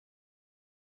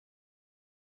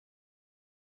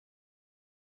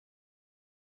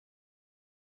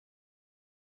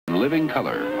living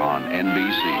color on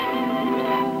NBC.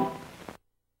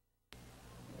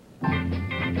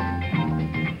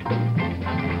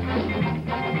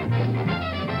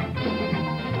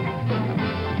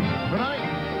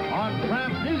 Tonight on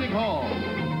Kraft Music Hall,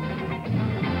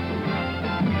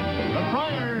 the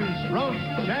Friars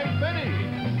wrote Jack Benny,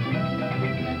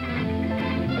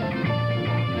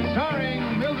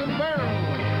 starring Milton Berle.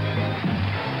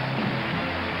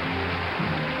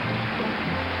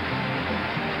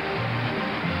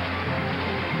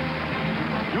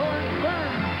 George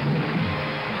Burns.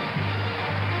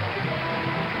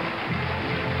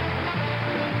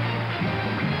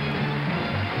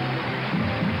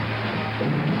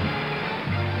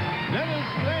 Dennis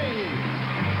Day.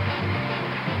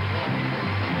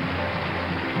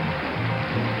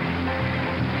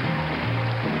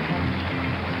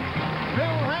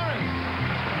 Bill Harris.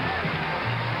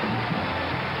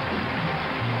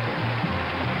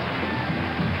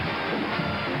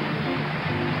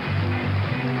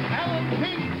 Alan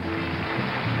Peake.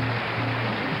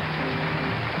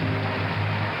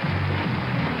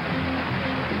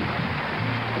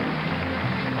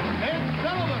 Ed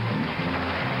Sullivan.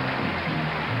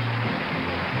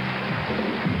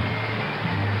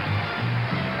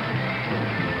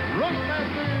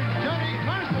 Roastmaster Johnny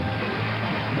Carson.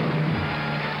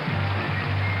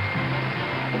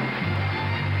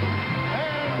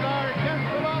 And our guest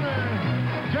of honor,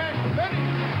 Jack Benny.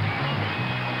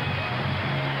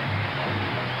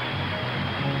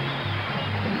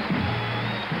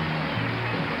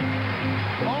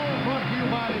 All brought to you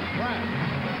by Kraft.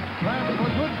 Kraft for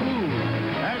good food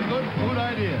and good food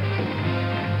ideas.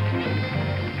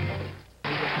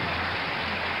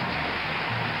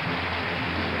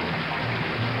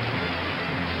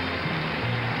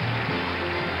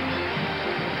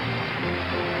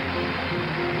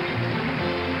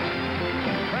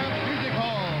 Kraft Music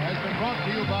Hall has been brought to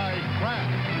you by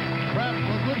Kraft. Kraft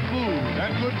for good food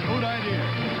and good food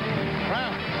ideas.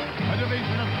 Kraft, a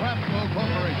division of Kraft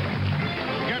Corporation.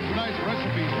 Get tonight's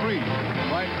recipes free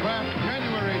by Kraft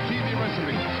January TV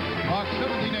recipes. Box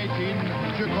 1718,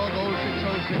 Chicago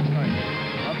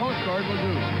 60690. A postcard will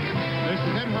do. This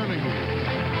is Ed Hurley.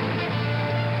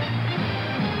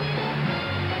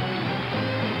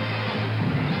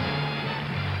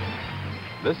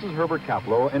 This is Herbert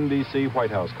Kaplow, NBC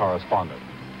White House correspondent.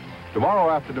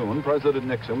 Tomorrow afternoon, President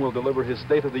Nixon will deliver his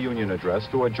State of the Union address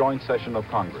to a joint session of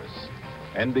Congress.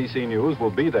 NBC News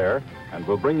will be there and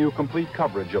will bring you complete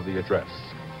coverage of the address.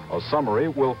 A summary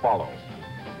will follow.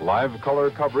 Live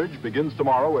color coverage begins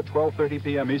tomorrow at 12:30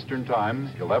 p.m. Eastern Time,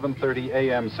 11:30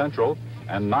 a.m. Central,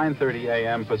 and 9:30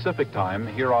 a.m. Pacific Time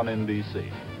here on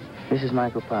NBC. This is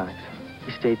Michael Parks.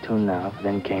 You stay tuned now for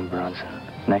Then Came Bronson,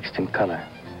 next in color,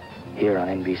 here on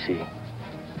NBC.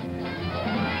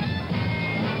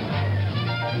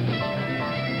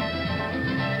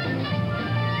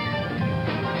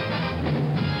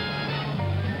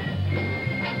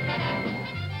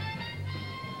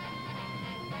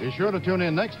 Be sure to tune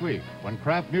in next week when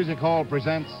Kraft Music Hall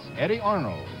presents Eddie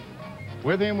Arnold.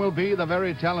 With him will be the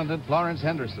very talented Florence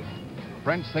Henderson,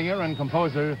 French singer and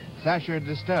composer Sacher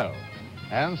Distel,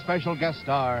 and special guest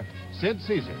star Sid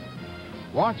Caesar.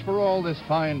 Watch for all this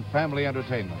fine family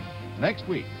entertainment next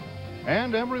week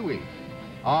and every week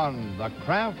on the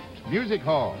Kraft Music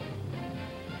Hall.